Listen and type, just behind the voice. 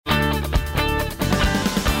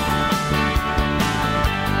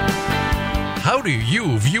How do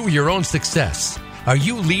you view your own success? Are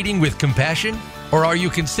you leading with compassion, or are you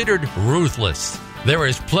considered ruthless? There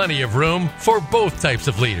is plenty of room for both types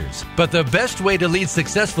of leaders, but the best way to lead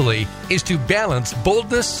successfully is to balance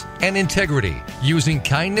boldness and integrity, using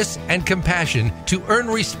kindness and compassion to earn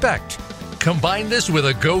respect. Combine this with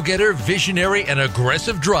a go-getter, visionary, and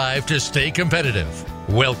aggressive drive to stay competitive.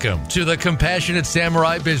 Welcome to the Compassionate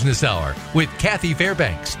Samurai Business Hour with Kathy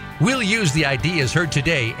Fairbanks. We'll use the ideas heard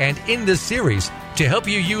today and in this series to help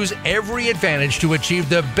you use every advantage to achieve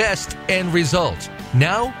the best end result.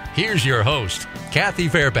 Now, here's your host, Kathy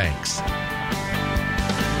Fairbanks.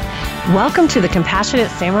 Welcome to the Compassionate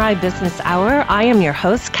Samurai Business Hour. I am your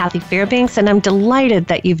host, Kathy Fairbanks, and I'm delighted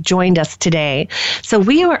that you've joined us today. So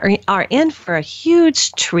we are in for a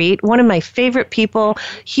huge treat. One of my favorite people,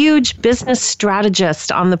 huge business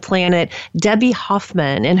strategist on the planet, Debbie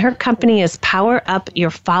Hoffman, and her company is Power Up Your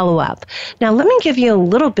Follow-Up. Now, let me give you a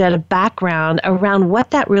little bit of background around what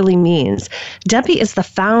that really means. Debbie is the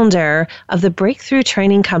founder of the breakthrough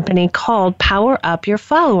training company called Power Up Your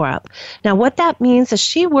Follow-Up. Now, what that means is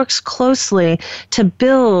she works closely to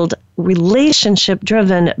build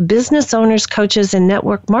relationship-driven business owners, coaches, and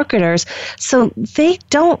network marketers so they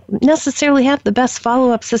don't necessarily have the best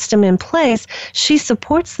follow-up system in place. She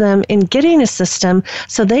supports them in getting a system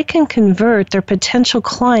so they can convert their potential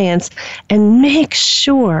clients and make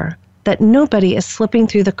sure that nobody is slipping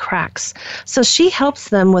through the cracks. So she helps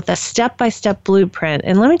them with a step-by-step blueprint.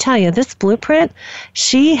 And let me tell you, this blueprint,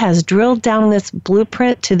 she has drilled down this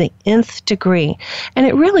blueprint to the nth degree. And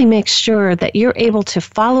it really makes sure that you're able to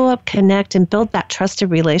follow up, connect, and build that trusted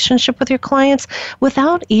relationship with your clients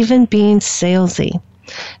without even being salesy.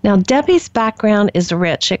 Now, Debbie's background is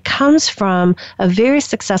rich. It comes from a very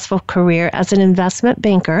successful career as an investment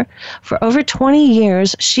banker. For over 20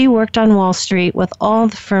 years, she worked on Wall Street with all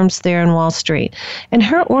the firms there in Wall Street. And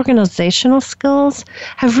her organizational skills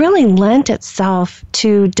have really lent itself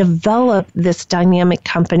to develop this dynamic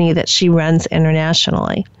company that she runs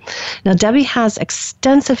internationally. Now, Debbie has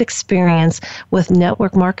extensive experience with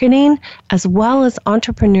network marketing as well as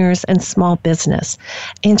entrepreneurs and small business.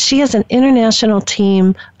 And she has an international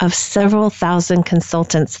team of several thousand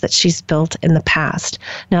consultants that she's built in the past.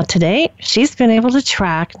 Now, today, she's been able to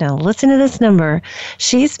track, now listen to this number,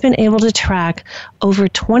 she's been able to track over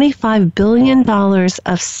 $25 billion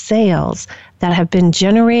of sales that have been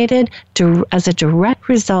generated as a direct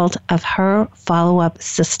result of her follow-up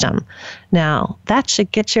system. Now, that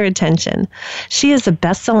should get your attention. She is a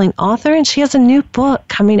best-selling author, and she has a new book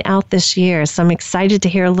coming out this year, so I'm excited to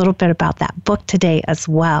hear a little bit about that book today as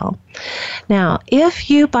well. Now, if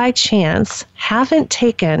you by chance haven't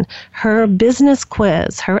taken her business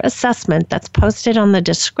quiz, her assessment that's posted on the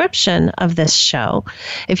description of this show,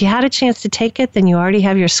 if you had a chance to take it, then you already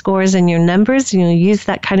have your scores and your numbers. You use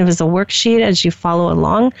that kind of as a worksheet as you follow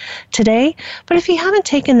along today. But if you haven't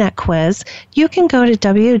taken that quiz, you can go to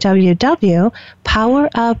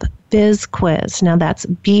www.powerupbizquiz. Now that's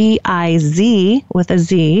B-I-Z with a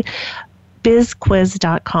Z,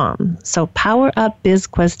 bizquiz.com. So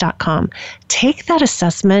powerupbizquiz.com. Take that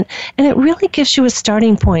assessment, and it really gives you a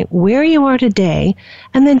starting point where you are today,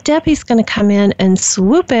 and then Debbie's going to come in and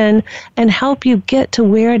swoop in and help you get to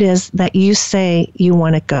where it is that you say you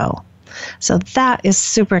want to go. So that is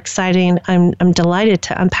super exciting. I'm delighted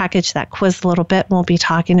to unpackage that quiz a little bit. We'll be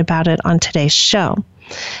talking about it on today's show.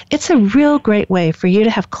 It's a real great way for you to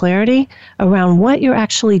have clarity around what you're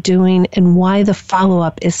actually doing and why the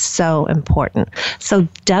follow-up is so important. So,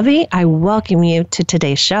 Debbie, I welcome you to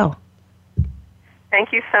today's show.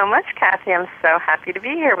 Thank you so much, Kathy. I'm so happy to be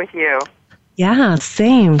here with you. Yeah,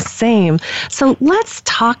 same. So let's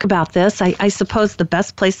talk about this. I suppose the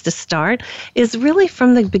best place to start is really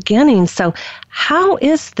from the beginning. So how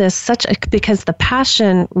is this because the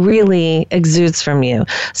passion really exudes from you.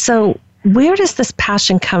 So where does this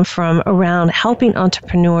passion come from around helping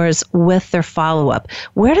entrepreneurs with their follow-up?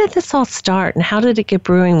 Where did this all start, and how did it get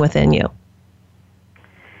brewing within you?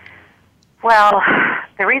 Well,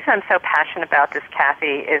 the reason I'm so passionate about this,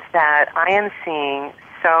 Kathy, is that I am seeing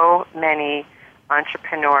so many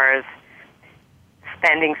entrepreneurs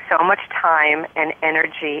spending so much time and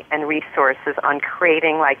energy and resources on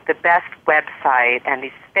creating like the best website and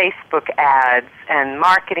these Facebook ads and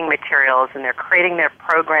marketing materials, and they're creating their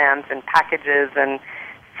programs and packages and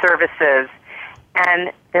services,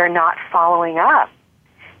 and they're not following up.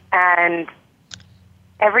 And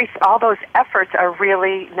all those efforts are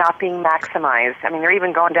really not being maximized. I mean, they're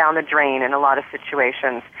even going down the drain in a lot of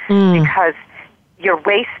situations because you're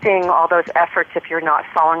wasting all those efforts if you're not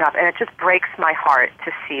following up. And it just breaks my heart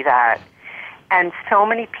to see that. And so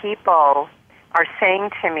many people are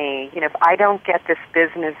saying to me, if I don't get this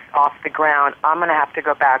business off the ground, I'm going to have to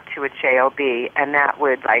go back to a job, and that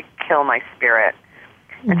would kill my spirit.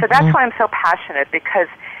 And so that's why I'm so passionate, because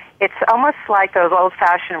it's almost like those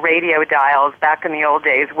old-fashioned radio dials back in the old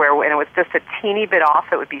days where when it was just a teeny bit off,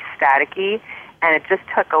 it would be staticky, and it just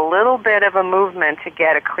took a little bit of a movement to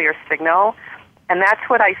get a clear signal. And that's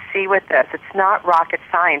what I see with this. It's not rocket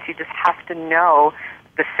science. You just have to know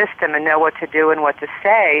the system and know what to do and what to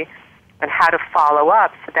say and how to follow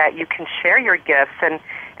up so that you can share your gifts and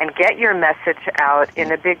get your message out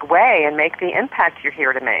in a big way and make the impact you're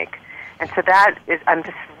here to make. And so I'm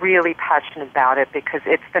just really passionate about it because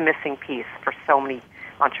it's the missing piece for so many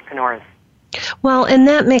entrepreneurs. Well, and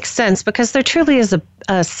that makes sense because there truly is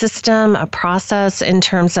a system, a process in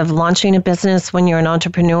terms of launching a business when you're an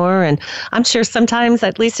entrepreneur. And I'm sure sometimes,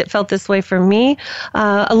 at least it felt this way for me,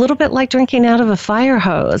 a little bit like drinking out of a fire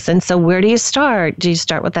hose. And so where do you start? Do you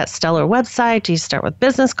start with that stellar website? Do you start with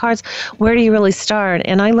business cards? Where do you really start?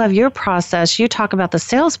 And I love your process. You talk about the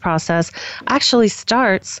sales process actually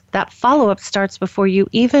that follow-up starts before you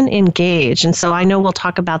even engage. And so I know we'll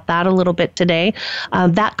talk about that a little bit today.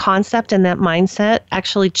 That concept and that mindset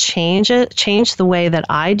actually change the way that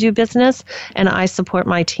I do business, and I support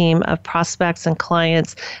my team of prospects and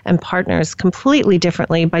clients and partners completely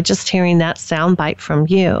differently by just hearing that soundbite from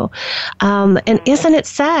you. And isn't it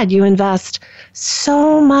sad you invest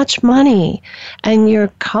so much money and your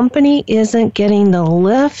company isn't getting the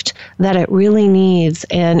lift that it really needs,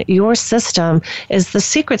 and your system is the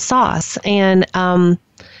secret sauce, and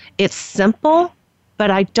it's simple, but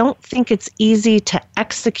I don't think it's easy to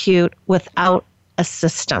execute without a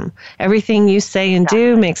system. Everything you say and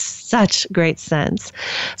do makes such great sense.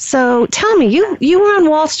 So tell me, you were on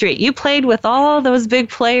Wall Street. You played with all those big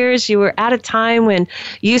players. You were at a time when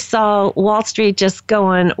you saw Wall Street just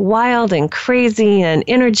going wild and crazy and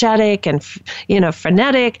energetic and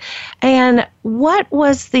frenetic. And what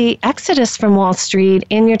was the exodus from Wall Street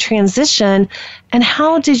in your transition, and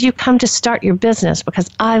how did you come to start your business? Because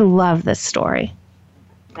I love this story.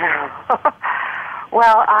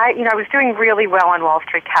 Well, I was doing really well on Wall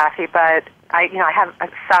Street, Kathy, but I have a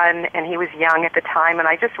son, and he was young at the time, and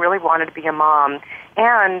I just really wanted to be a mom,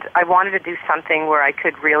 and I wanted to do something where I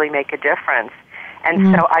could really make a difference.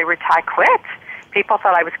 And so I quit. People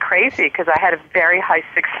thought I was crazy because I had a very high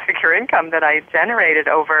six-figure income that I generated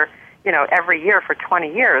over, every year for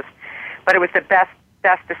 20 years. But it was the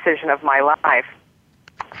best decision of my life.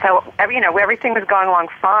 So, everything was going along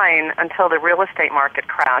fine until the real estate market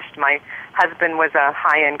crashed. My husband was a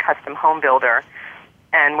high-end custom home builder,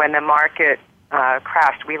 and when the market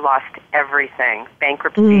crashed, we lost everything.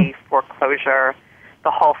 Bankruptcy, foreclosure,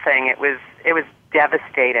 the whole thing. It was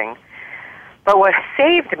devastating. But what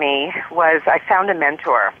saved me was I found a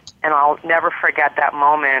mentor, and I'll never forget that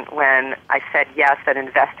moment when I said yes and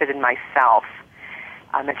invested in myself.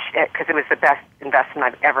 Because it was the best investment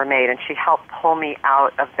I've ever made, and she helped pull me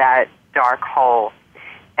out of that dark hole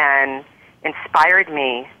and inspired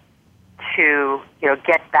me to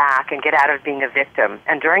get back and get out of being a victim.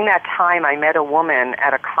 And during that time, I met a woman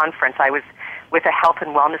at a conference. I was with a health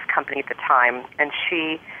and wellness company at the time, and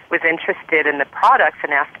she was interested in the products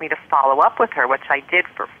and asked me to follow up with her, which I did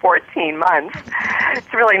for 14 months.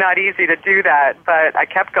 It's really not easy to do that, but I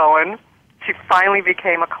kept going. She finally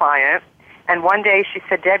became a client. And one day she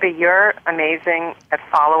said, Debbie, you're amazing at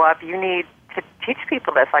follow-up. You need to teach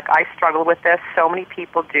people this. Like, I struggle with this. So many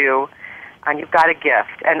people do. And you've got a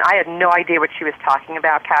gift. And I had no idea what she was talking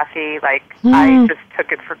about, Kathy. I just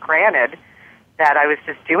took it for granted that I was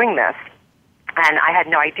just doing this. And I had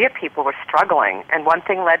no idea people were struggling. And one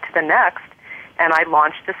thing led to the next. And I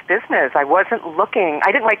launched this business. I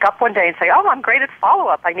didn't wake up one day and say, oh, I'm great at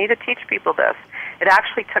follow-up. I need to teach people this. It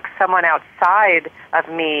actually took someone outside of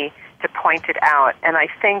me to point it out. And I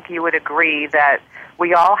think you would agree that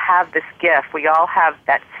we all have this gift. We all have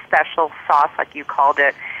that special sauce, like you called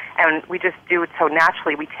it, and we just do it so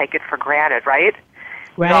naturally we take it for granted, right?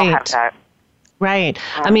 Right. We all have that. Right.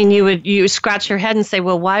 I mean, you scratch your head and say,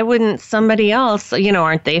 well, why wouldn't somebody else,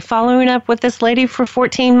 aren't they following up with this lady for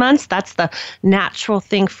 14 months? That's the natural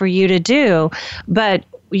thing for you to do. But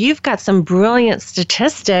you've got some brilliant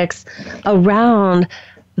statistics around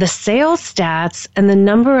the sales stats and the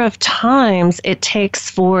number of times it takes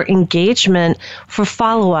for engagement for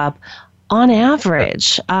follow-up on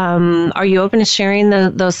average. Are you open to sharing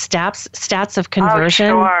those stats of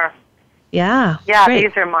conversion? Oh, sure. Yeah. Yeah, great.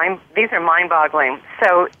 these are mind-boggling.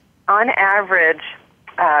 So on average,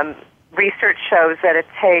 research shows that it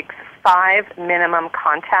takes 5 minimum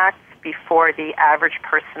contacts before the average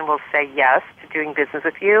person will say yes to doing business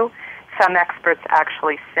with you. Some experts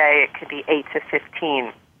actually say it could be 8 to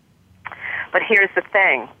 15. But here's the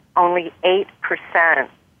thing. Only 8%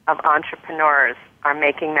 of entrepreneurs are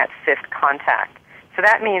making that fifth contact. So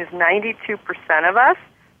that means 92% of us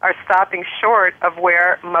are stopping short of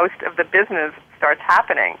where most of the business starts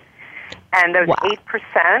happening. And those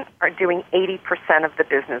 8% are doing 80% of the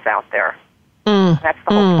business out there. That's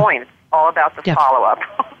the whole point. It's all about the follow-up.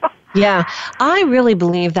 Yeah, I really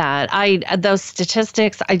believe that. Those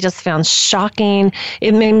statistics I just found shocking.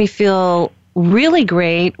 It made me feel really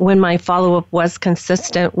great when my follow-up was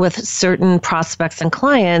consistent with certain prospects and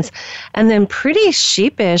clients, and then pretty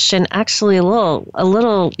sheepish and actually a little,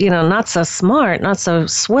 not so smart, not so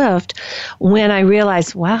swift when I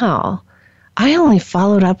realized, wow, I only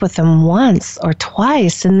followed up with them once or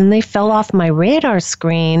twice, and then they fell off my radar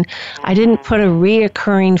screen. I didn't put a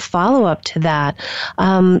reoccurring follow-up to that.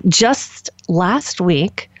 Just last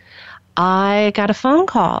week, I got a phone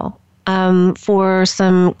call for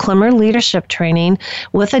some Clemmer leadership training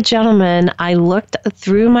with a gentleman. I looked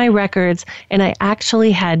through my records, and I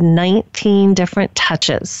actually had 19 different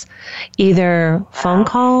touches, either phone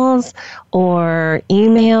calls or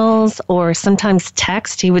emails or sometimes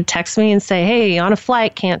text. He would text me and say, hey, on a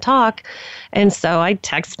flight, can't talk. And so I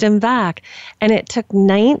text him back. And it took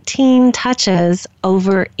 19 touches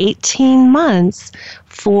over 18 months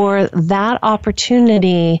for that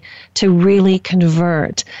opportunity to really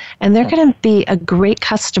convert. And they're going to be a great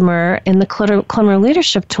customer, and the Clemmer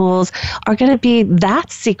Leadership Tools are going to be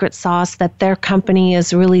that secret sauce that their company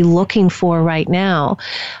is really looking for right now.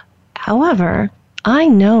 However, I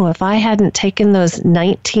know if I hadn't taken those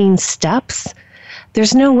 19 steps,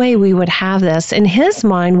 there's no way we would have this. In his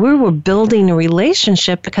mind, we were building a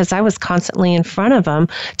relationship because I was constantly in front of him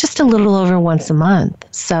just a little over once a month.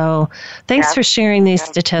 So thanks for sharing these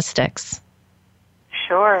statistics.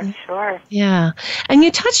 Sure. Yeah. And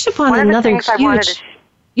you touched upon another huge...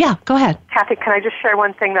 Yeah, go ahead. Kathy, can I just share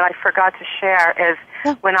one thing that I forgot to share is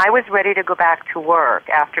when I was ready to go back to work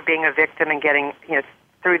after being a victim and getting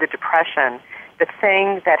through the depression, the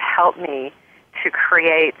thing that helped me to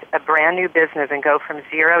create a brand new business and go from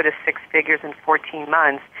 0 to 6 figures in 14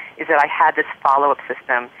 months is that I had this follow-up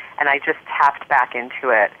system, and I just tapped back into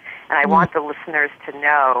it. And I want the listeners to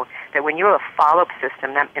know that when you have a follow-up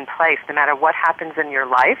system in place, no matter what happens in your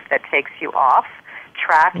life that takes you off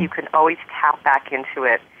track, you can always tap back into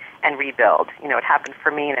it and rebuild. It happened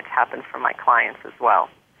for me, and it's happened for my clients as well.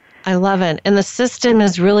 I love it. And the system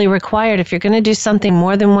is really required. If you're going to do something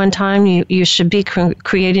more than one time, you should be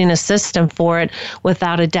creating a system for it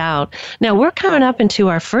without a doubt. Now, we're coming up into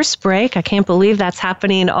our first break. I can't believe that's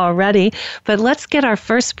happening already. But let's get our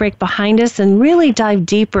first break behind us and really dive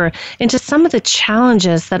deeper into some of the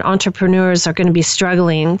challenges that entrepreneurs are going to be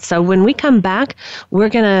struggling. So when we come back, we're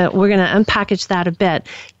going to unpackage that a bit.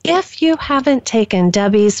 If you haven't taken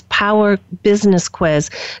Debbie's Power Business Quiz,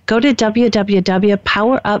 go to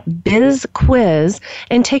www.powerupbizquiz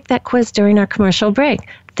and take that quiz during our commercial break.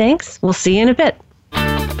 Thanks. We'll see you in a bit.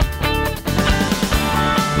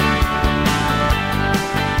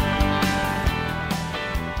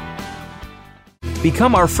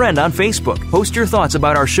 Become our friend on Facebook. Post your thoughts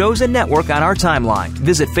about our shows and network on our timeline.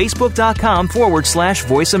 Visit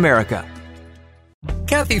facebook.com/Voice America.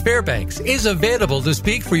 Kathy Fairbanks is available to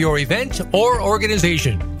speak for your event or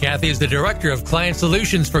organization. Kathy is the Director of Client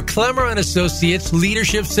Solutions for Clemmer & Associates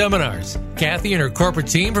Leadership Seminars. Kathy and her corporate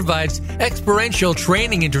team provides experiential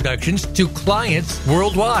training introductions to clients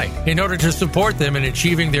worldwide in order to support them in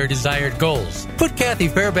achieving their desired goals. Put Kathy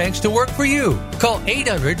Fairbanks to work for you. Call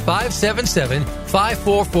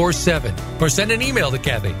 800-577-5447 or send an email to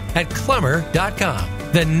Kathy at Clemmer.com.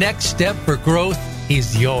 The next step for growth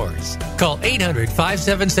is yours. Call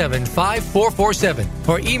 800-577-5447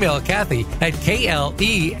 or email Kathy at KLEMMER.com.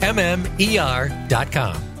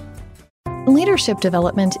 Leadership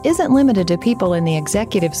development isn't limited to people in the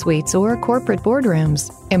executive suites or corporate boardrooms.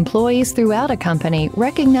 Employees throughout a company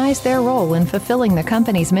recognize their role in fulfilling the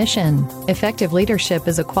company's mission. Effective leadership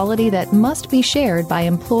is a quality that must be shared by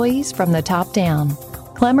employees from the top down.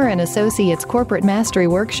 Clemmer & Associates Corporate Mastery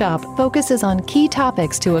Workshop focuses on key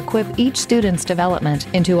topics to equip each student's development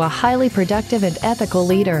into a highly productive and ethical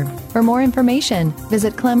leader. For more information,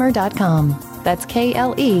 visit Clemmer.com. That's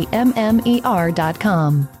KLEMMER.com.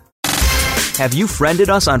 Have you friended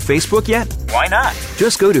us on Facebook yet? Why not?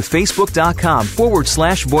 Just go to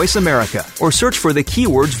facebook.com/Voice America or search for the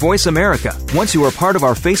keywords Voice America. Once you are part of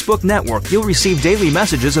our Facebook network, you'll receive daily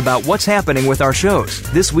messages about what's happening with our shows,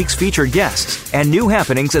 this week's featured guests, and new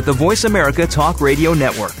happenings at the Voice America Talk Radio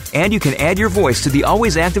Network. And you can add your voice to the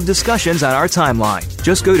always active discussions on our timeline.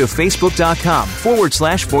 Just go to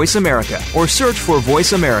facebook.com/Voice America or search for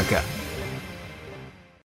Voice America.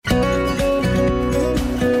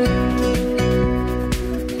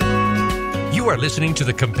 are listening to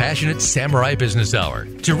the Compassionate Samurai Business Hour.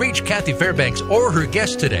 To reach Kathy Fairbanks or her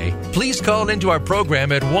guest today, please call into our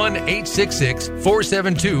program at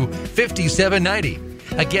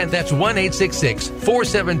 1-866-472-5790. Again, that's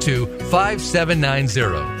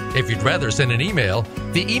 1-866-472-5790. If you'd rather send an email,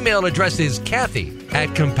 the email address is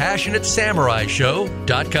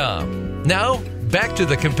kathy@CompassionateSamuraiShow.com. Now, back to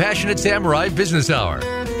the Compassionate Samurai Business Hour.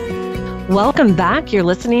 Welcome back. You're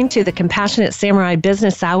listening to the Compassionate Samurai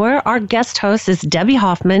Business Hour. Our guest host is Debbie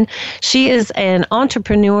Hoffman. She is an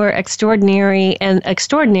entrepreneur extraordinaire and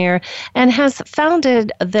has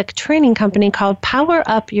founded the training company called Power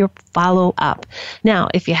Up Your Follow Up. Now,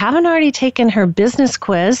 if you haven't already taken her business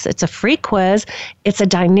quiz, it's a free quiz. It's a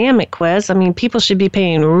dynamic quiz. I mean, people should be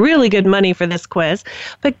paying really good money for this quiz.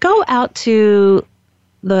 But go out to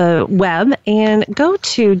the web and go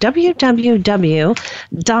to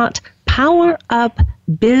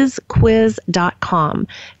www.powerupbizquiz.com.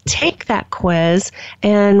 Take that quiz,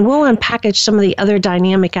 and we'll unpackage some of the other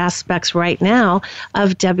dynamic aspects right now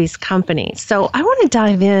of Debbie's company. So I want to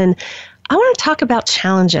dive in. I want to talk about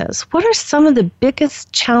challenges. What are some of the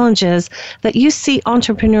biggest challenges that you see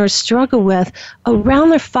entrepreneurs struggle with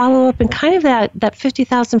around their follow-up and kind of that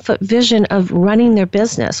 50,000-foot vision of running their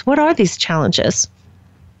business? What are these challenges?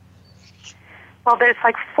 Well, there's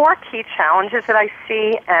like 4 key challenges that I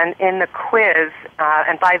see, and in the quiz,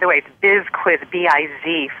 and by the way, it's Biz Quiz,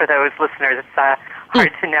 B-I-Z, for those listeners. It's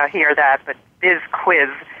hard to hear that, but Biz Quiz,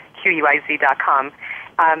 Q-U-I-Z.com.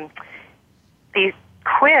 The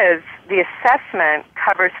quiz, the assessment,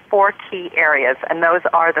 covers 4 key areas, and those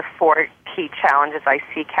are the 4 key challenges I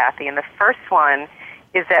see, Kathy. And the first one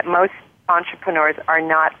is that most entrepreneurs are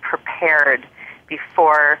not prepared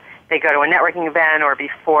before they go to a networking event or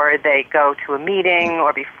before they go to a meeting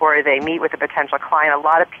or before they meet with a potential client. A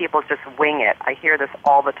lot of people just wing it. I hear this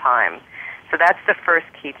all the time. So that's the first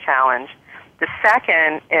key challenge. The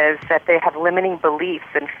second is that they have limiting beliefs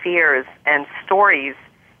and fears and stories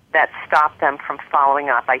that stop them from following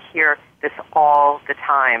up. I hear this all the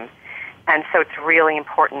time. And so it's really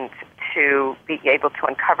important to be able to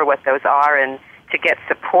uncover what those are and to get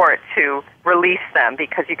support to release them,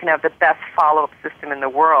 because you can have the best follow-up system in the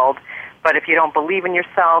world, but if you don't believe in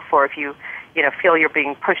yourself, or if you feel you're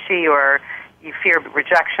being pushy, or you fear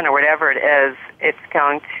rejection, or whatever it is, it's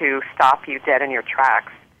going to stop you dead in your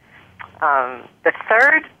tracks. The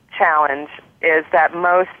third challenge is that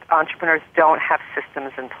most entrepreneurs don't have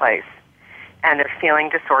systems in place, and they're feeling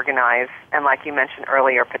disorganized, and like you mentioned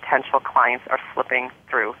earlier, potential clients are slipping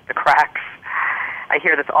through the cracks. I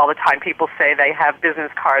hear this all the time. People say they have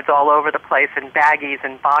business cards all over the place in baggies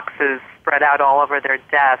and boxes spread out all over their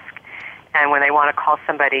desk. And when they want to call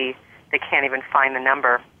somebody, they can't even find the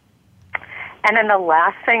number. And then the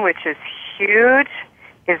last thing, which is huge,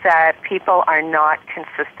 is that people are not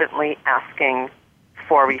consistently asking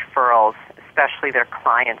for referrals, especially their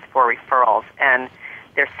clients for referrals. And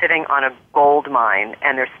they're sitting on a gold mine,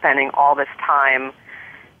 and they're spending all this time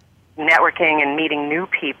networking and meeting new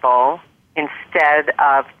people instead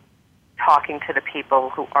of talking to the people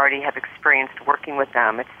who already have experienced working with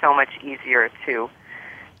them. It's so much easier to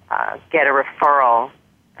get a referral,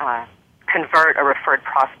 convert a referred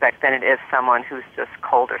prospect than it is someone who's just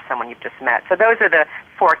cold or someone you've just met. So those are the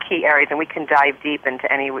 4 key areas, and we can dive deep into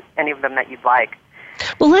any of them that you'd like.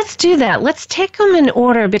 Well, let's do that. Let's take them in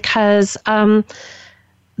order, because they're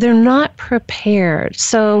not prepared.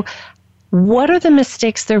 So what are the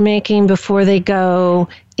mistakes they're making before they go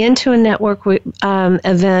into a network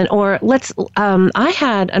event? Or I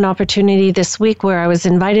had an opportunity this week where I was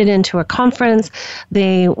invited into a conference.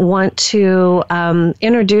 They want to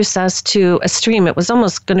introduce us to a stream. It was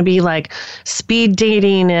almost going to be like speed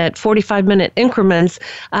dating at 45-minute increments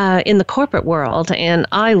in the corporate world. And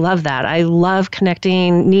I love that. I love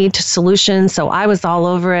connecting need to solutions. So I was all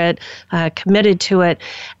over it, committed to it.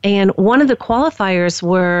 And one of the qualifiers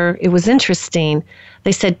it was interesting.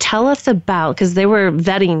 They said, tell us about, because they were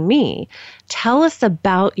vetting me, tell us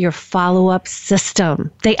about your follow-up system.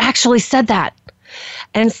 They actually said that.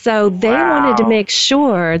 And so they wanted to make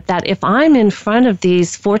sure that if I'm in front of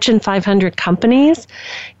these Fortune 500 companies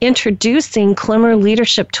introducing Climber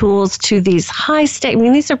leadership tools to these high-stake,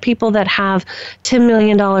 these are people that have $10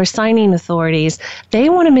 million signing authorities. They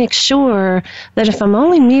want to make sure that if I'm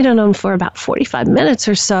only meeting them for about 45 minutes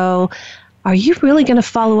or so, are you really going to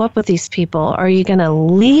follow up with these people? Are you going to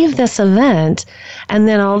leave this event and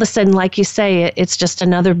then all of a sudden, like you say, it's just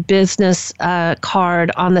another business card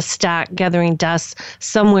on the stack gathering dust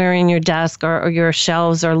somewhere in your desk or your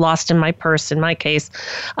shelves, or lost in my purse in my case.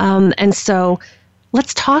 And so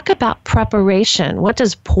let's talk about preparation. What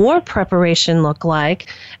does poor preparation look like?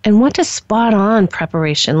 And what does spot on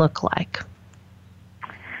preparation look like?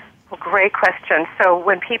 Well, great question. So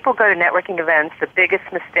when people go to networking events, the biggest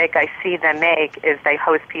mistake I see them make is they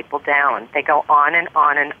hose people down. They go on and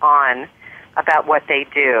on and on about what they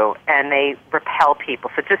do, and they repel people.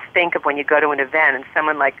 So just think of when you go to an event and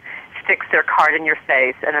someone like sticks their card in your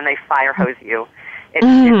face and then they fire hose you. It's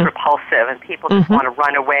repulsive, and people just want to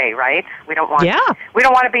run away, right? We don't want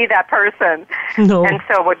to be that person. No. And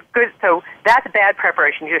so so that's bad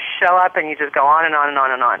preparation. You just show up and you just go on and on and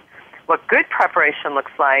on and on. What good preparation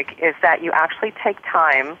looks like is that you actually take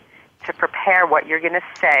time to prepare what you're going to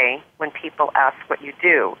say when people ask what you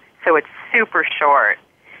do. So it's super short.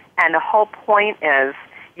 And the whole point is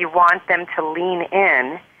you want them to lean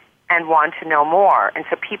in and want to know more. And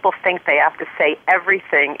so people think they have to say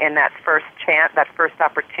everything in that first chance, that first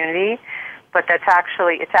opportunity, but it's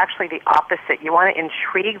actually the opposite. You want to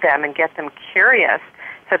intrigue them and get them curious.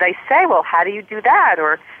 So they say, well, how do you do that?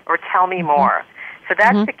 Or tell me more. So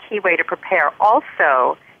that's the key way to prepare.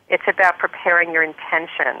 Also, it's about preparing your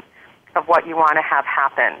intention of what you want to have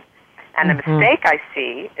happen. And the mistake I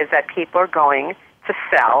see is that people are going to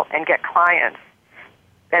sell and get clients.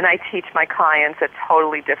 And I teach my clients a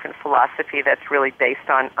totally different philosophy that's really based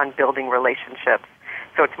on building relationships.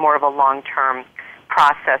 So it's more of a long-term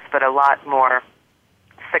process, but a lot more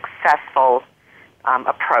successful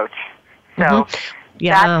approach. So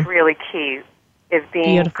that's really key, is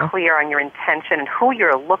being clear on your intention and who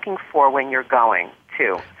you're looking for when you're going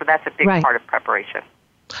to. So that's a big part of preparation.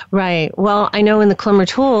 Right. Well, I know in the Climber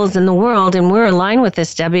Tools in the world, and we're aligned with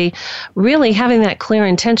this, Debbie, really having that clear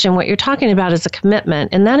intention, what you're talking about is a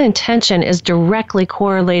commitment, and that intention is directly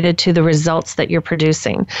correlated to the results that you're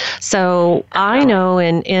producing. So I know,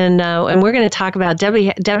 and we're going to talk about,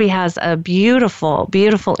 Debbie has a beautiful,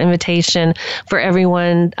 beautiful invitation for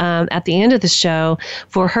everyone at the end of the show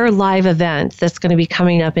for her live event that's going to be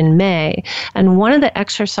coming up in May. And one of the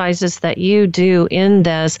exercises that you do in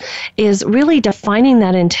this is really defining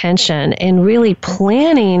that intention and really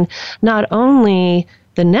planning not only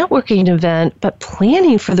the networking event, but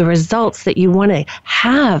planning for the results that you want to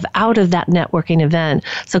have out of that networking event.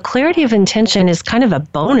 So clarity of intention is kind of a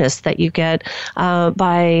bonus that you get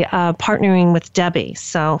by partnering with Debbie.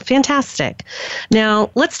 So fantastic.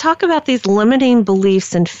 Now, let's talk about these limiting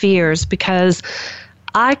beliefs and fears, because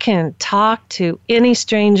I can talk to any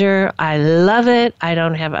stranger. I love it. I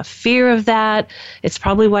don't have a fear of that. It's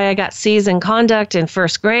probably why I got C's in conduct in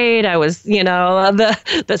first grade. I was,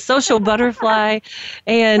 the social butterfly.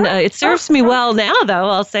 And it serves me well now, though,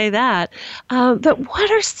 I'll say that. But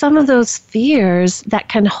what are some of those fears that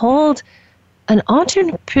can hold an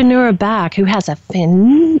entrepreneur back who has a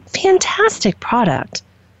fantastic product?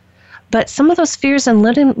 But some of those fears and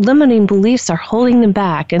limiting beliefs are holding them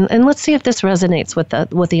back. And let's see if this resonates with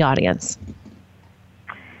the audience.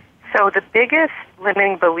 So the biggest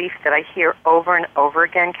limiting belief that I hear over and over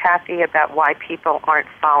again, Kathy, about why people aren't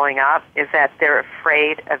following up is that they're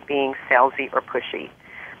afraid of being salesy or pushy,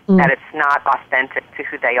 that it's not authentic to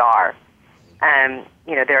who they are.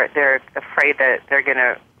 They're afraid that they're going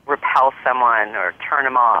to repel someone or turn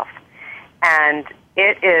them off. And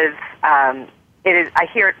it is.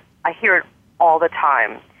 I hear it all the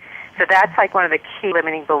time. So that's like one of the key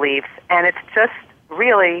limiting beliefs. And it's just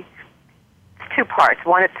really two parts.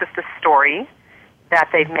 One, it's just a story that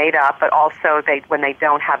they've made up, but also when they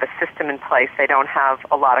don't have a system in place, they don't have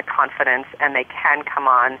a lot of confidence, and they can come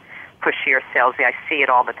on pushy or salesy. I see it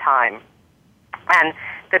all the time. And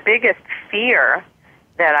the biggest fear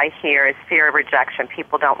that I hear is fear of rejection.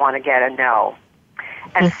 People don't want to get a no.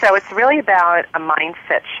 And so it's really about a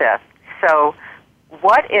mindset shift. So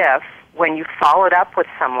what if, when you followed up with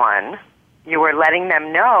someone, you were letting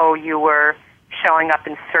them know you were showing up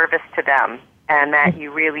in service to them and that you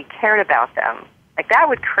really cared about them? Like, that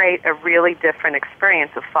would create a really different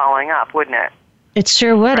experience of following up, wouldn't it? It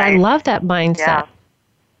sure would. Right? I love that mindset.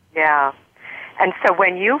 Yeah. And so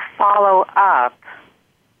when you follow up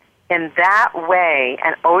in that way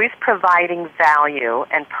and always providing value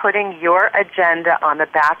and putting your agenda on the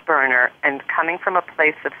back burner and coming from a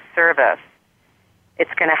place of service,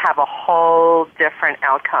 it's going to have a whole different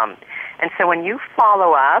outcome. And so when you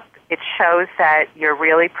follow up, it shows that you're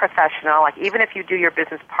really professional. Like, even if you do your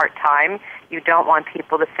business part-time, you don't want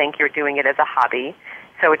people to think you're doing it as a hobby.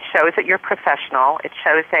 So it shows that you're professional. It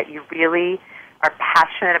shows that you really are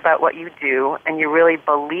passionate about what you do and you really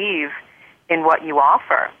believe in what you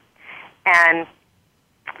offer. And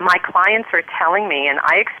my clients are telling me, and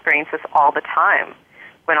I experience this all the time,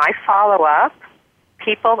 when I follow up,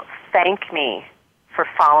 people thank me for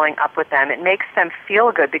following up with them. It makes them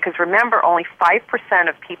feel good because, remember, only 5%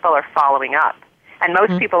 of people are following up. And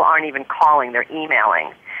most people aren't even calling, they're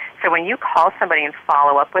emailing. So when you call somebody and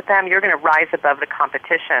follow up with them, you're going to rise above the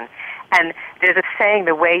competition. And there's a saying,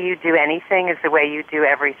 the way you do anything is the way you do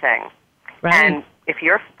everything. Right. And if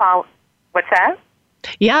you're what's that?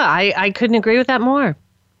 Yeah, I couldn't agree with that more.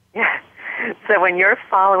 Yeah. So when you're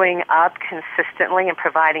following up consistently and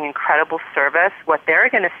providing incredible service, what they're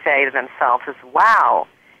going to say to themselves is, wow,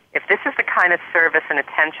 if this is the kind of service and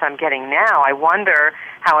attention I'm getting now, I wonder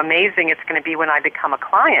how amazing it's going to be when I become a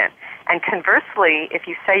client. And conversely, if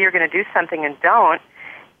you say you're going to do something and don't,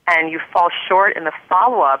 and you fall short in the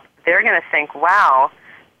follow-up, they're going to think, wow,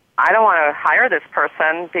 I don't want to hire this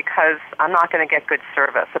person because I'm not going to get good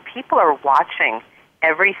service. So people are watching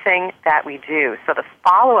everything that we do. So the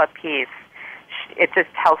follow-up piece, it just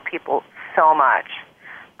tells people so much.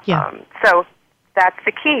 Yeah. So that's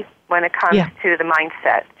the key when it comes to the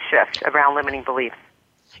mindset shift around limiting beliefs.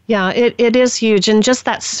 Yeah, it is huge. And just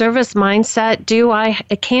that service mindset,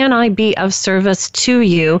 can I be of service to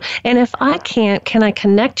you? And if I can't, can I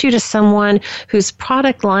connect you to someone whose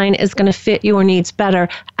product line is going to fit your needs better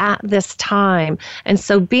at this time? And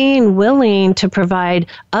so being willing to provide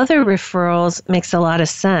other referrals makes a lot of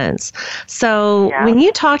sense. So when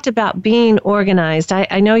you talked about being organized,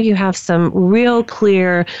 I know you have some real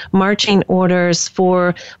clear marching orders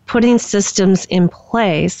for putting systems in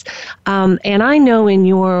place. And I know in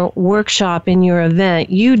your workshop, in your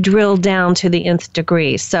event, you drill down to the nth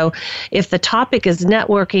degree. So if the topic is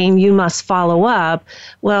networking, you must follow up.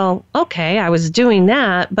 Well, okay, I was doing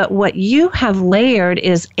that, but what you have layered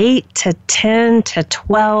is 8 to 10 to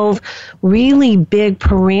 12 really big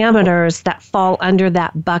parameters that fall under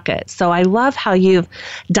that bucket. So I love how you've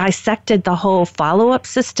dissected the whole follow-up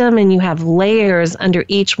system, and you have layers under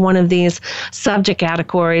each one of these subject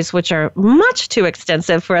categories, which are much too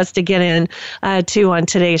extensive for us to get in to on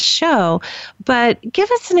today's show. But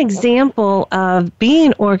give us an example of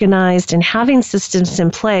being organized and having systems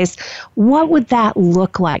in place. What would that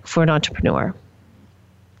look like for an entrepreneur?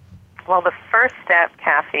 Well, the first step,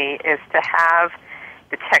 Kathy, is to have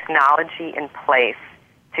the technology in place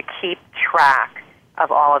to keep track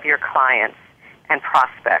of all of your clients and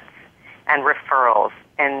prospects and referrals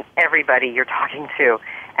and everybody you're talking to.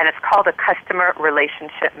 And it's called a Customer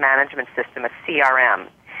Relationship Management System, a CRM.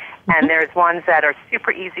 And there's ones that are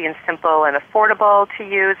super easy and simple and affordable to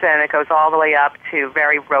use, and it goes all the way up to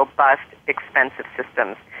very robust, expensive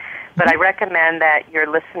systems. But I recommend that your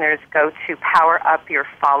listeners go to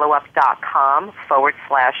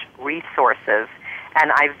powerupyourfollowup.com/resources,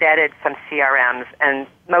 and I vetted some CRMs, and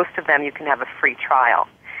most of them you can have a free trial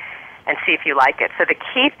and see if you like it. So the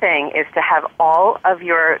key thing is to have all of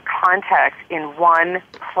your contacts in one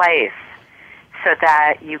place, so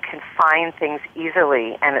that you can find things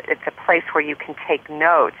easily, and it's a place where you can take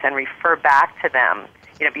notes and refer back to them,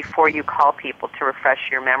 before you call people to refresh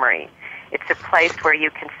your memory. It's a place where you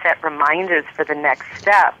can set reminders for the next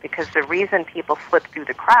step, because the reason people slip through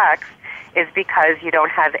the cracks is because you don't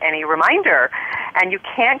have any reminder, and you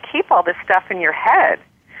can't keep all this stuff in your head.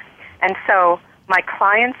 And so my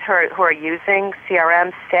clients who are using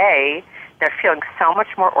CRM say they're feeling so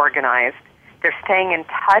much more organized. They're staying in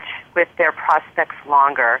touch with their prospects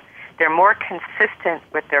longer. They're more consistent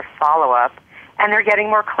with their follow-up, and they're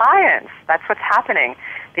getting more clients. That's what's happening.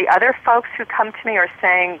 The other folks who come to me are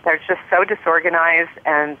saying they're just so disorganized,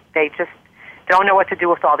 and they just don't know what to do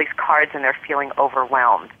with all these cards, and they're feeling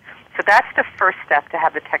overwhelmed. So that's the first step, to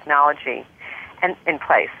have the technology in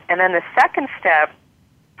place. And then the second step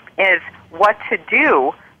is what to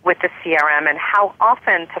do with the CRM, and how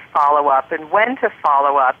often to follow up, and when to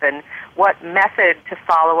follow up, and what method to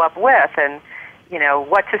follow up with, and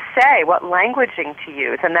what to say, what languaging to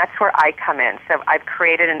use. And that's where I come in. So I've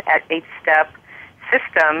created an 8-step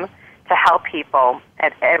system to help people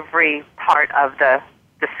at every part of the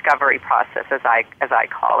discovery process, as I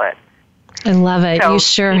call it. I love it. So you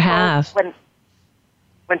sure have.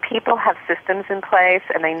 When people have systems in place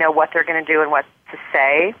and they know what they're going to do and what to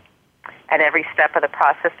say, at every step of the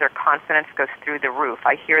process, their confidence goes through the roof.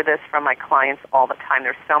 I hear this from my clients all the time.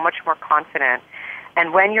 They're so much more confident.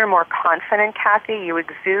 And when you're more confident, Kathy, you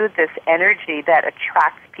exude this energy that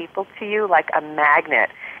attracts people to you like a magnet,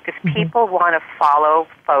 because people want to follow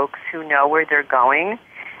folks who know where they're going.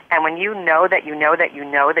 And when you know that you know that you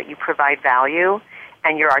know that you provide value,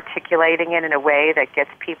 and you're articulating it in a way that gets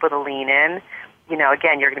people to lean in,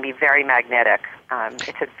 again, you're going to be very magnetic.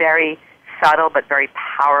 It's a very subtle but very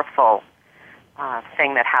powerful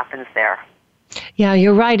thing that happens there. Yeah,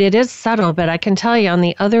 you're right. It is subtle, but I can tell you on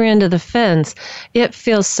the other end of the fence, it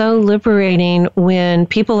feels so liberating when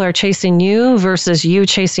people are chasing you versus you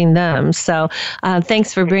chasing them. So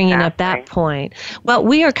thanks for bringing up that point. Well,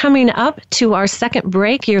 we are coming up to our second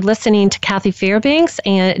break. You're listening to Kathy Fairbanks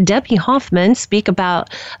and Debbie Hoffman speak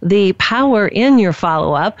about the power in your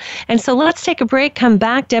follow-up. And so let's take a break, come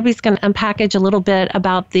back. Debbie's going to unpackage a little bit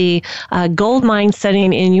about the gold mine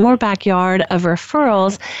setting in your backyard of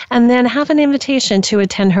referrals, and then have an invitation to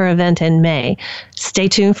attend her event in May. Stay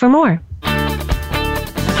tuned for more.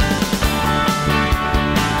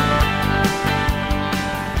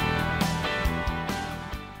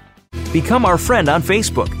 Become our friend on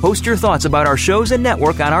Facebook. Post your thoughts about our shows and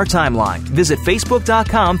network on our timeline. Visit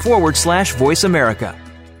facebook.com/Voice America.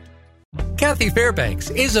 Kathy Fairbanks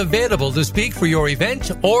is available to speak for your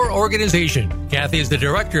event or organization. Kathy is the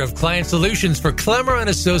Director of Client Solutions for Clemmer &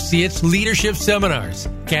 Associates Leadership Seminars.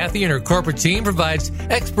 Kathy and her corporate team provides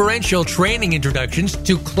experiential training introductions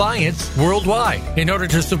to clients worldwide in order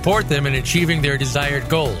to support them in achieving their desired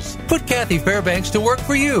goals. Put Kathy Fairbanks to work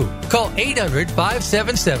for you. Call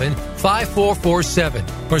 800-577-5447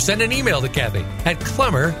 or send an email to Kathy at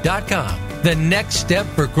Clemmer.com. The next step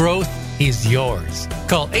for growth is yours.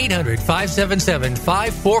 Call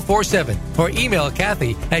 800-577-5447 or email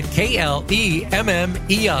Kathy at KLEMMER.com.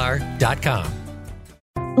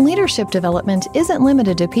 Leadership development isn't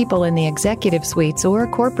limited to people in the executive suites or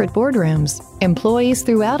corporate boardrooms. Employees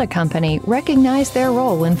throughout a company recognize their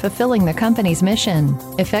role in fulfilling the company's mission.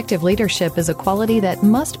 Effective leadership is a quality that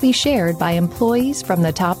must be shared by employees from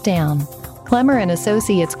the top down. Clemmer &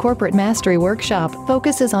 Associates Corporate Mastery Workshop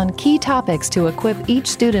focuses on key topics to equip each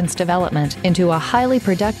student's development into a highly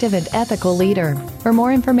productive and ethical leader. For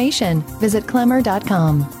more information, visit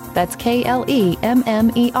Clemmer.com. That's KLEMMER.com.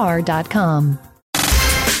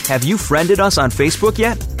 Have you friended us on Facebook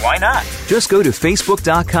yet? Why not? Just go to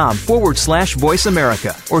facebook.com/Voice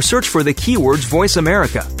America or search for the keywords Voice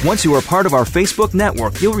America. Once you are part of our Facebook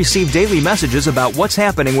network, you'll receive daily messages about what's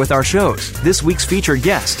happening with our shows, this week's featured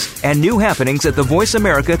guests, and new happenings at the Voice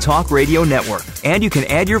America Talk Radio Network. And you can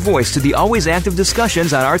add your voice to the always active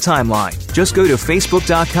discussions on our timeline. Just go to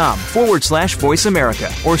facebook.com/Voice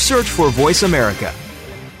America or search for Voice America.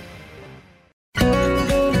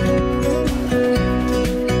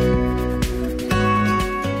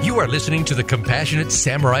 You are listening to the Compassionate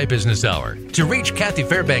Samurai Business Hour. To reach Kathy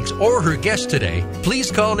Fairbanks or her guest today,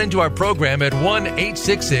 please call into our program at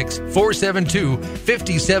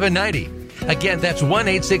 1-866-472-5790. Again, that's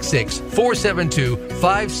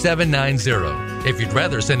 1-866-472-5790. If you'd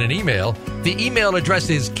rather send an email, the email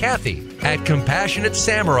address is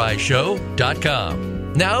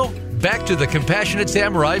Kathy@CompassionateSamuraiShow.com. Now, back to the Compassionate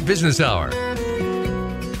Samurai Business Hour.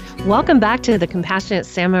 Welcome back to the Compassionate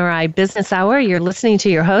Samurai Business Hour. You're listening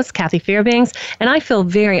to your host, Kathy Fairbanks, and I feel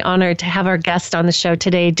very honored to have our guest on the show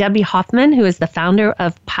today, Debbie Hoffman, who is the founder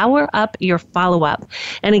of Power Up Your Follow-Up.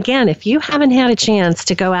 And again, if you haven't had a chance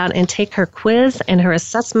to go out and take her quiz and her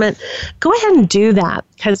assessment, go ahead and do that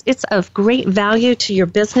because it's of great value to your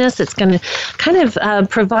business. It's going to kind of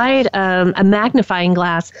provide a magnifying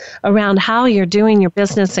glass around how you're doing your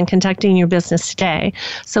business and conducting your business today.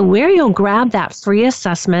 So where you'll grab that free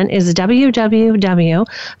assessment is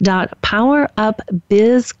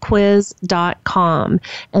www.powerupbizquiz.com.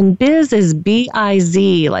 And biz is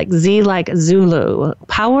B-I-Z, like Z like Zulu,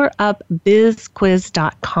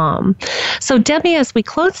 powerupbizquiz.com. So Debbie, as we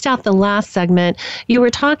closed out the last segment, you were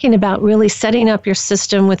talking about really setting up your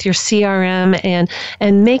system with your CRM and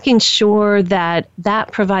making sure that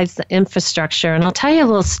that provides the infrastructure. And I'll tell you a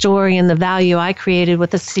little story and the value I created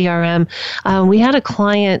with the CRM. We had a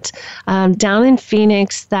client down in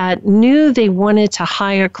Phoenix that knew they wanted to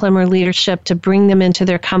hire Clemmer leadership to bring them into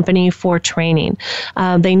their company for training.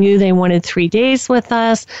 They knew they wanted 3 days with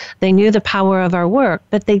us. They knew the power of our work,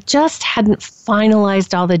 but they just hadn't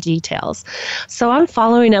finalized all the details. So I'm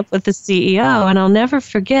following up with the CEO, and I'll never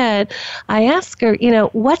forget, I asked her,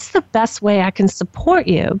 what's the best way I can support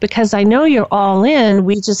you? Because I know you're all in.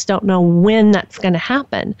 We just don't know when that's going to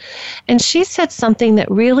happen. And she said something that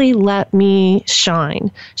really let me shine.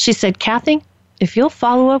 She said, Kathy, if you'll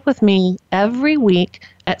follow up with me every week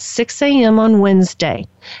at 6 a.m. on Wednesday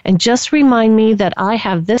and just remind me that I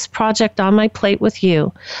have this project on my plate with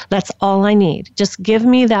you, that's all I need. Just give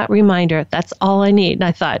me that reminder. That's all I need. And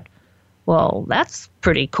I thought, well, that's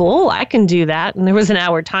pretty cool. I can do that. And there was an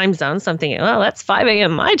hour time zone, so I'm thinking, well, that's 5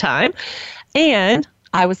 a.m. my time. And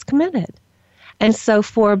I was committed. And so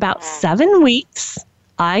for about 7 weeks,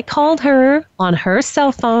 I called her on her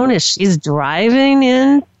cell phone as she's driving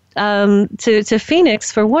in to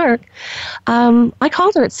Phoenix for work, I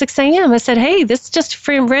called her at 6 a.m. I said, hey, this is just a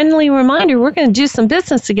friendly reminder. We're going to do some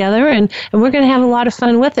business together, and we're going to have a lot of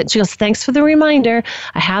fun with it. She goes, thanks for the reminder.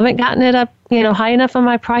 I haven't gotten it up, high enough on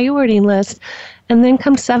my priority list. And then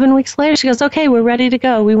come 7 weeks later, she goes, okay, we're ready to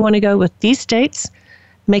go. We want to go with these dates.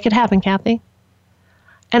 Make it happen, Kathy.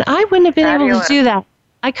 And I wouldn't have been able to do that.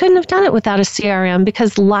 I couldn't have done it without a CRM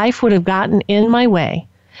because life would have gotten in my way.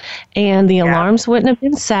 And the alarms wouldn't have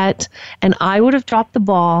been set, and I would have dropped the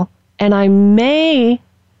ball, and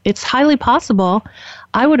it's highly possible,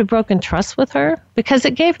 I would have broken trust with her because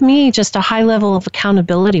it gave me just a high level of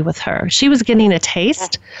accountability with her. She was getting a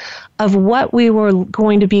taste of what we were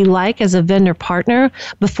going to be like as a vendor partner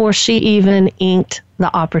before she even inked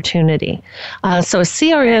the opportunity. So a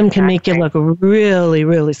CRM can make you look really,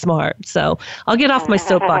 really smart. So I'll get off my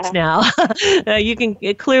soapbox now. You can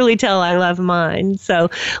clearly tell I love mine. So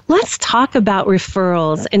let's talk about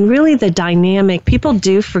referrals and really the dynamic. People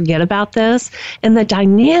do forget about this, and the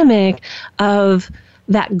dynamic of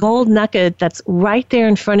that gold nugget that's right there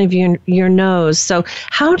in front of your nose. So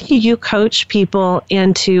how do you coach people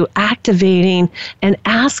into activating and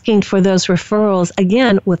asking for those referrals,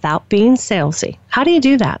 again, without being salesy? How do you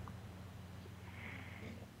do that?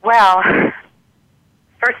 Well,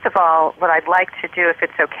 first of all, what I'd like to do, if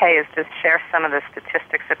it's okay, is just share some of the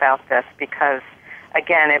statistics about this because,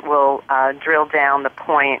 again, it will drill down the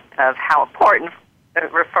point of how important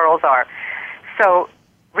referrals are. So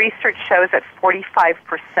research shows that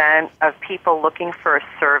 45% of people looking for a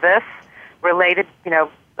service-related,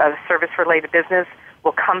 a service-related business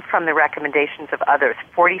will come from the recommendations of others,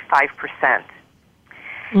 45%.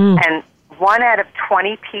 And 1 out of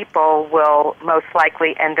 20 people will most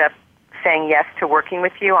likely end up saying yes to working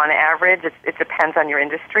with you on average. It depends on your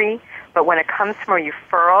industry. But when it comes from a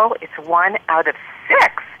referral, it's 1 out of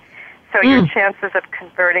 6. So your chances of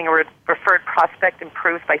converting a referred prospect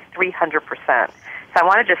improves by 300%. So I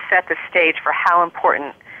want to just set the stage for how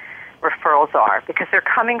important referrals are because they're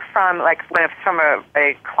coming from, like, when it's from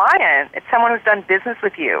a client, it's someone who's done business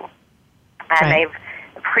with you, and they've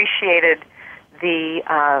appreciated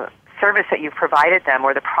the service that you've provided them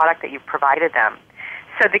or the product that you've provided them.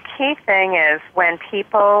 So the key thing is when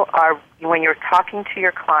you're talking to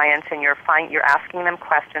your clients and you're asking them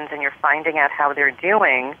questions and you're finding out how they're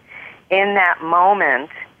doing, in that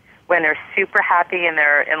moment when they're super happy and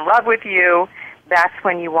they're in love with you, that's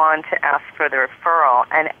when you want to ask for the referral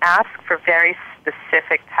and ask for very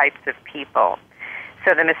specific types of people.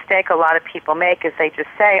 So the mistake a lot of people make is they just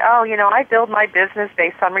say, I build my business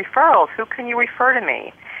based on referrals. Who can you refer to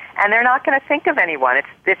me? And they're not going to think of anyone.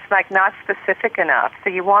 It's like not specific enough. So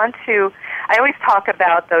you want to, I always talk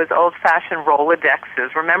about those old-fashioned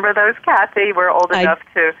Rolodexes. Remember those, Kathy? We're old enough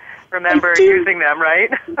to remember using them, right?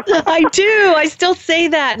 I do. I still say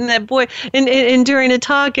that. And that boy, and during a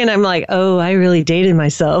talk, and I'm like, oh, I really dated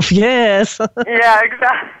myself. Yes. Yeah,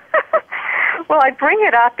 exactly. Well, I bring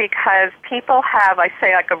it up because people have, I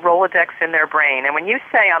say, like a Rolodex in their brain. And when you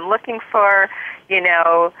say, I'm looking for,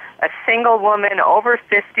 a single woman over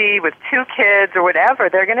 50 with 2 kids or whatever,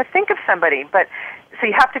 they're going to think of somebody. But so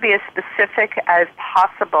you have to be as specific as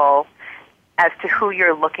possible as to who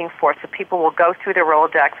you're looking for. So people will go through their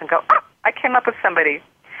Rolodex and go, I came up with somebody.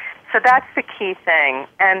 So that's the key thing.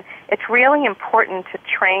 And it's really important to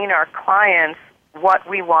train our clients what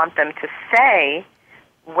we want them to say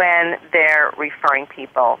when they're referring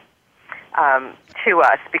people to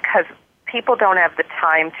us, because people don't have the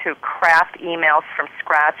time to craft emails from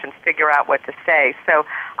scratch and figure out what to say. So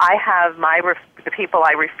I have the people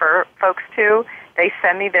I refer folks to, they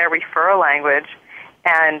send me their referral language,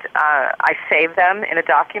 and I save them in a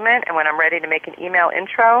document, and when I'm ready to make an email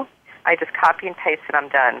intro, I just copy and paste it, I'm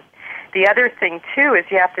done. The other thing, too, is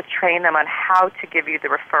you have to train them on how to give you the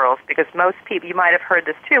referrals, because most people, you might have heard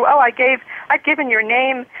this, too, I've given your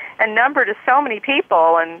name and number to so many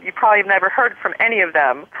people, and you probably have never heard from any of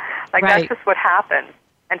them. That's just what happens.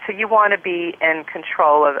 And so you want to be in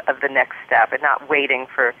control of the next step and not waiting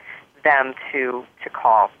for them to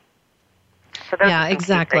call. So those are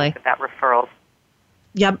some key things about referrals.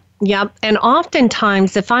 Yep. And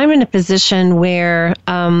oftentimes, if I'm in a position where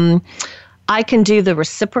I can do the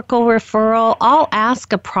reciprocal referral, I'll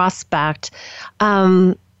ask a prospect,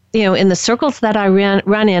 in the circles that I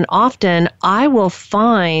run in often, I will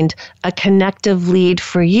find a connective lead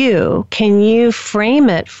for you. Can you frame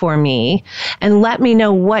it for me and let me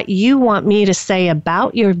know what you want me to say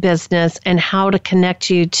about your business and how to connect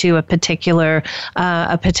you to a particular,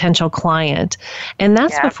 a potential client? And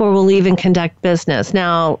that's before we'll even conduct business.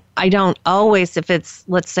 Now, I don't always, if it's,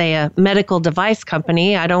 let's say, a medical device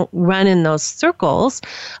company, I don't run in those circles.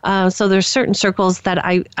 So there's certain circles that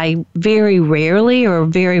I very rarely or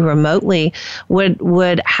very remotely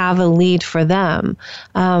would have a lead for them.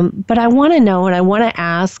 But I want to know and I want to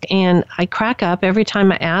ask, and I crack up every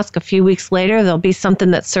time I ask. A few weeks later, there'll be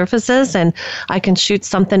something that surfaces and I can shoot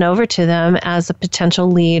something over to them as a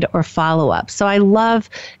potential lead or follow-up. So I love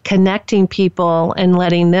connecting people and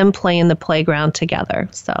letting them play in the playground together.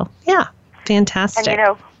 So, yeah, fantastic.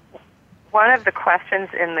 And, one of the questions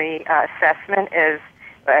in the assessment is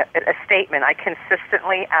a statement. I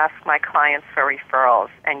consistently ask my clients for referrals,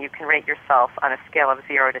 and you can rate yourself on a scale of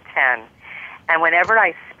 0 to 10. And whenever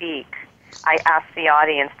I speak, I ask the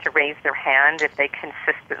audience to raise their hand if they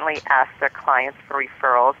consistently ask their clients for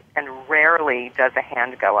referrals, and rarely does a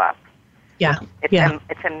hand go up. Yeah.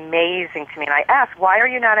 It's amazing to me. And I ask, why are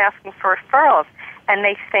you not asking for referrals? And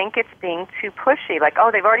they think it's being too pushy, like,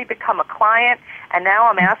 oh, they've already become a client, and now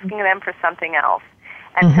I'm asking them for something else.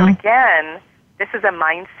 And so, again, this is a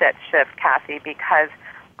mindset shift, Kathy, because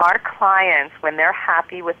our clients, when they're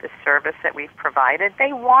happy with the service that we've provided,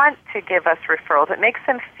 they want to give us referrals. It makes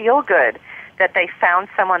them feel good that they found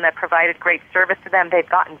someone that provided great service to them. They've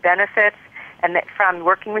gotten benefits, and that from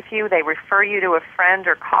working with you, they refer you to a friend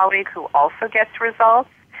or colleague who also gets results.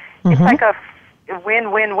 It's like a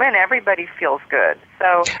win-win-win. Everybody feels good.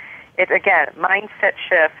 So, again, mindset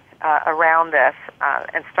shift around this,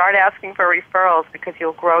 and start asking for referrals, because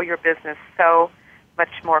you'll grow your business so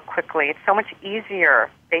much more quickly. It's so much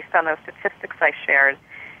easier, based on those statistics I shared,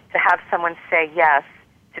 to have someone say yes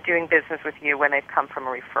to doing business with you when they've come from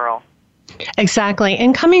a referral. Exactly.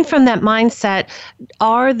 And coming from that mindset,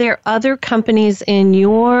 are there other companies in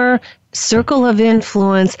your circle of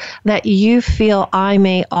influence that you feel I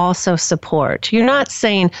may also support? You're not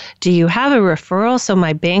saying, do you have a referral so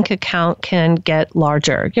my bank account can get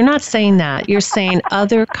larger? You're not saying that. You're saying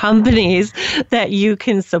other companies that you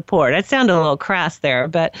can support. It sounded a little crass there,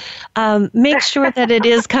 but make sure that it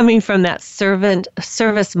is coming from that service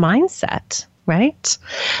mindset. Right?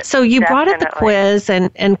 So you brought up the quiz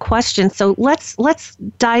and questions. So let's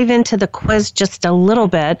dive into the quiz just a little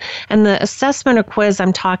bit. And the assessment or quiz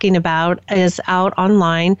I'm talking about is out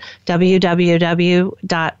online,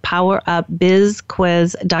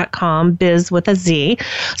 www.powerupbizquiz.com, biz with a Z.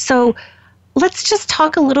 So let's just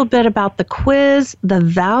talk a little bit about the quiz, the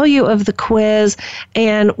value of the quiz,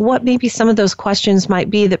 and what maybe some of those questions might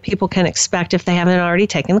be that people can expect if they haven't already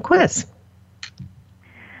taken the quiz.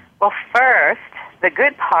 Well, first, the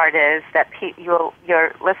good part is that your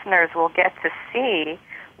listeners will get to see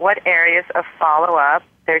what areas of follow-up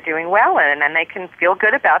they're doing well in, and they can feel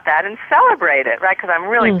good about that and celebrate it, right? Because I'm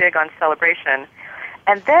really big on celebration.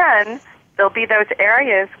 And then there'll be those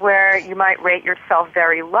areas where you might rate yourself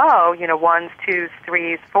very low, 1s, 2s,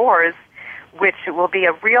 3s, 4s, which will be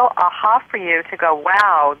a real aha for you to go,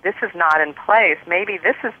 wow, this is not in place. Maybe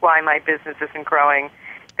this is why my business isn't growing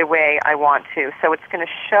the way I want to. So it's going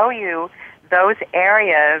to show you those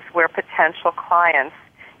areas where potential clients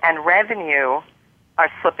and revenue are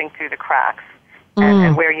slipping through the cracks,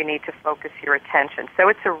 and where you need to focus your attention. So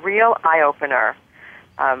it's a real eye-opener.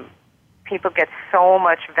 People get so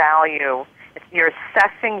much value. You're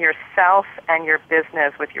assessing yourself and your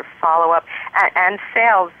business with your follow-up and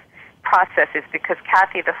sales processes, because,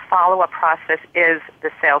 Kathy, the follow-up process is the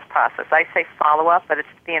sales process. I say follow-up, but it's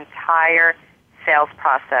the entire sales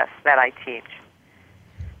process that I teach.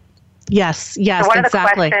 Yes, so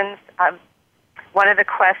exactly. One of the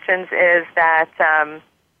questions is that,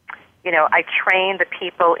 I train the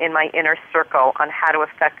people in my inner circle on how to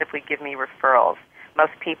effectively give me referrals.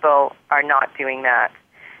 Most people are not doing that.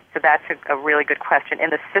 So that's a really good question. In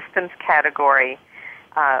the systems category,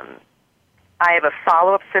 I have a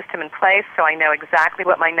follow-up system in place, so I know exactly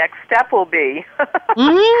what my next step will be.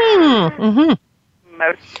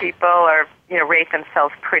 Most people rate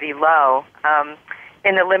themselves pretty low.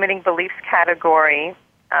 In the limiting beliefs category,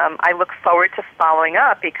 I look forward to following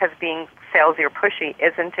up, because being salesy or pushy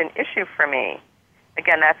isn't an issue for me.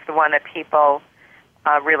 Again, that's the one that people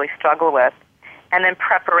really struggle with. And then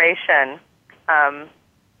preparation. I'm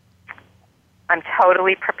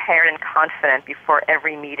totally prepared and confident before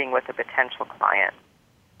every meeting with a potential client.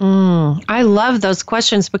 I love those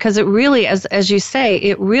questions because it really, as you say,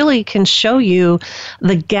 it really can show you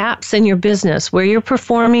the gaps in your business where you're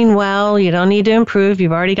performing well. You don't need to improve.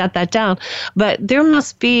 You've already got that down. But there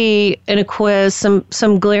must be in a quiz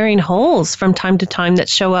some glaring holes from time to time that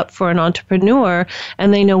show up for an entrepreneur,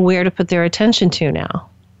 and they know where to put their attention to now.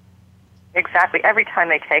 Exactly. Every time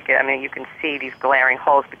they take it, I mean, you can see these glaring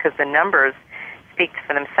holes because the numbers speak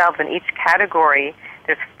for themselves. In each category,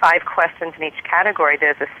 there's 5 questions in each category.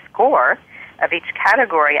 There's a score of each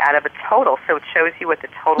category out of a total. So it shows you what the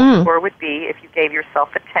total score would be if you gave yourself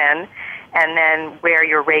a 10, and then where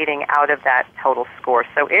you're rating out of that total score.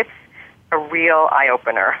 So it's a real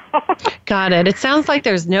eye-opener. Got it. It sounds like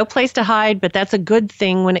there's no place to hide, but that's a good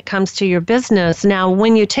thing when it comes to your business. Now,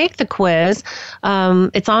 when you take the quiz,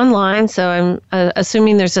 it's online, so I'm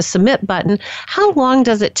assuming there's a submit button. How long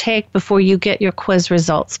does it take before you get your quiz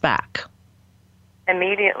results back?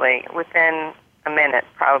 Immediately, within a minute,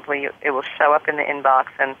 probably, it will show up in the inbox,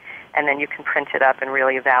 and then you can print it up and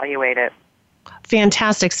really evaluate it.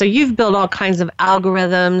 Fantastic. So you've built all kinds of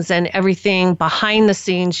algorithms and everything behind the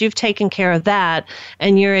scenes. You've taken care of that,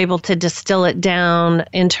 and you're able to distill it down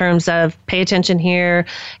in terms of pay attention here.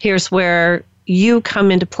 Here's where you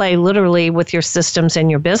come into play literally with your systems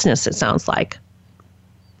and your business, it sounds like.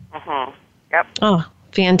 Mm-hmm. Yep. Oh,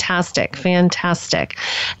 fantastic. Fantastic.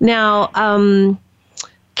 Now,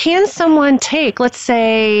 can someone take, let's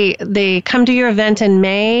say they come to your event in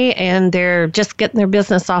May and they're just getting their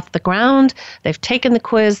business off the ground, they've taken the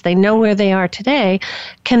quiz, they know where they are today.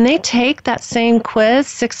 Can they take that same quiz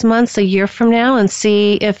 6 months, a year from now and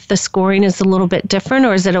see if the scoring is a little bit different,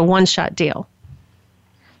 or is it a one-shot deal?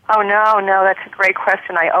 Oh, no, that's a great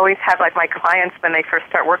question. I always have, like, my clients, when they first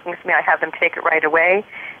start working with me, I have them take it right away.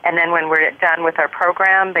 And then when we're done with our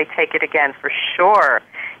program, they take it again for sure.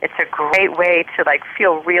 It's a great way to, like,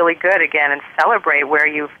 feel really good again and celebrate where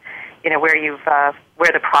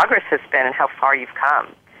the progress has been and how far you've come.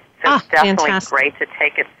 So it's definitely fantastic. Great to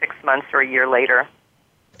take it 6 months or a year later.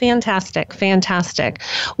 Fantastic, fantastic.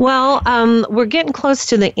 Well, we're getting close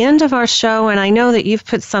to the end of our show, and I know that you've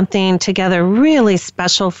put something together really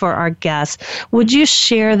special for our guests. Would you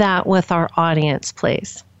share that with our audience,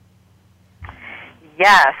 please?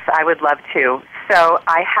 Yes, I would love to. So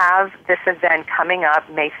I have this event coming up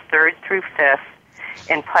May 3rd through 5th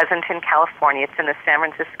in Pleasanton, California. It's in the San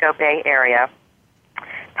Francisco Bay Area.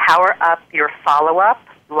 Power Up Your Follow-Up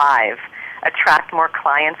Live. Attract more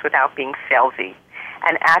clients without being salesy.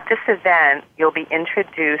 And at this event, you'll be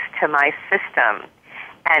introduced to my system.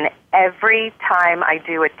 And every time I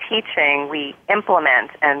do a teaching, we implement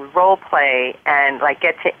and role play and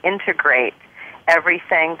get to integrate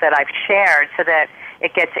everything that I've shared so that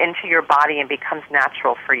it gets into your body and becomes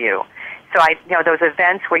natural for you. So those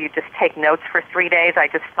events where you just take notes for 3 days, I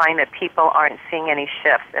just find that people aren't seeing any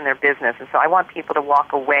shifts in their business. And so I want people to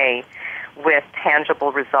walk away with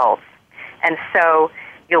tangible results. And so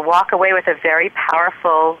you'll walk away with a very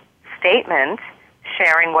powerful statement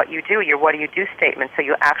sharing what you do, your what do you do statement. So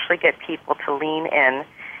you actually get people to lean in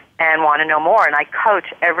and want to know more. And I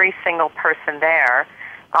coach every single person there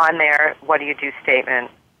on their what do you do statement.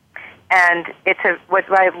 And what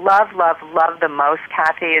I love the most,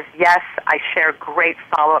 Kathy, is yes, I share great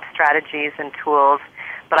follow-up strategies and tools,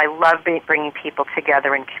 but I love bringing people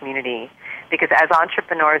together in community. Because as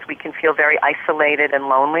entrepreneurs, we can feel very isolated and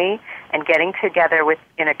lonely, and getting together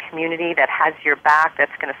in a community that has your back,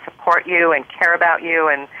 that's going to support you and care about you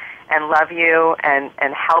and love you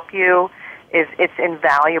and help you, it's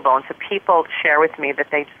invaluable. And so people share with me that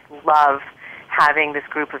they just love having this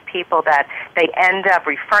group of people that they end up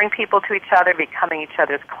referring people to each other, becoming each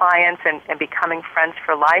other's clients, and becoming friends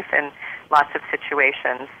for life in lots of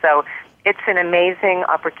situations. So it's an amazing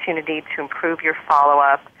opportunity to improve your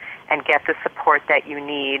follow-up and get the support that you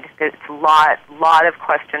need. There's a lot of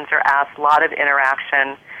questions are asked, a lot of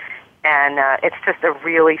interaction, and it's just a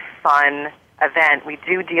really fun event. We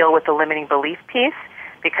do deal with the limiting belief piece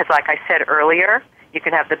because, like I said earlier, you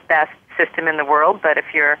can have the best system in the world, but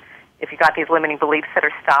if you got these limiting beliefs that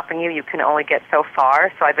are stopping you, you can only get so far.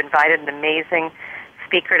 So I've invited an amazing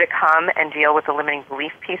speaker to come and deal with the limiting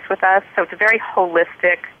belief piece with us. So it's a very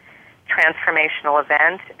holistic, transformational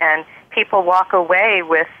event, and people walk away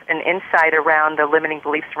with an insight around the limiting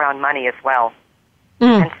beliefs around money as well.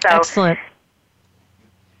 And so, excellent.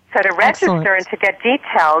 So to register and to get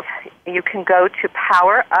details, you can go to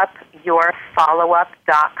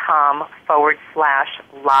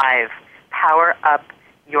powerupyourfollowup.com/live.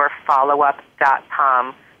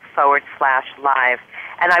 powerupyourfollowup.com/live.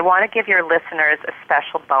 And I want to give your listeners a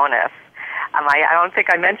special bonus. I don't think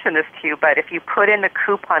I mentioned this to you, but if you put in the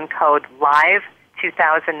coupon code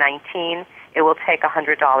LIVE2019, it will take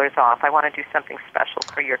 $100 off. I want to do something special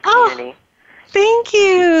for your community. Thank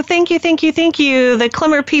you. Thank you. The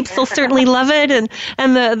Clemmer peeps will certainly love it,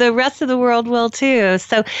 and the rest of the world will too.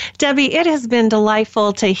 So, Debbie, it has been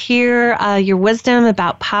delightful to hear your wisdom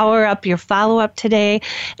about Power Up, your follow-up today.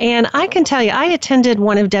 And I can tell you, I attended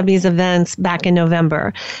one of Debbie's events back in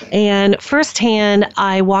November, and firsthand,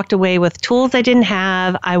 I walked away with tools I didn't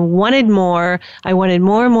have. I wanted more.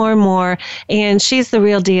 And she's the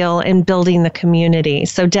real deal in building the community.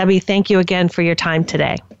 So, Debbie, thank you again for your time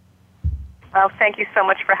today. Well, thank you so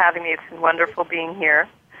much for having me. It's been wonderful being here.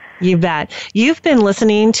 You bet. You've been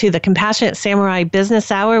listening to the Compassionate Samurai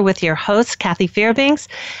Business Hour with your host, Kathy Fairbanks.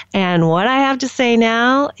 And what I have to say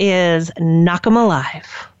now is knock 'em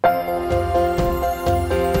alive.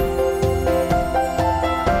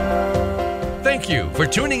 Thank you for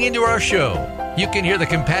tuning into our show. You can hear the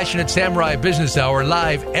Compassionate Samurai Business Hour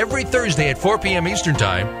live every Thursday at 4 p.m. Eastern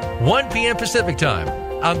Time, 1 p.m. Pacific Time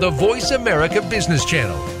on the Voice America Business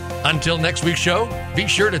Channel. Until next week's show, be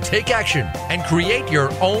sure to take action and create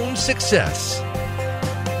your own success.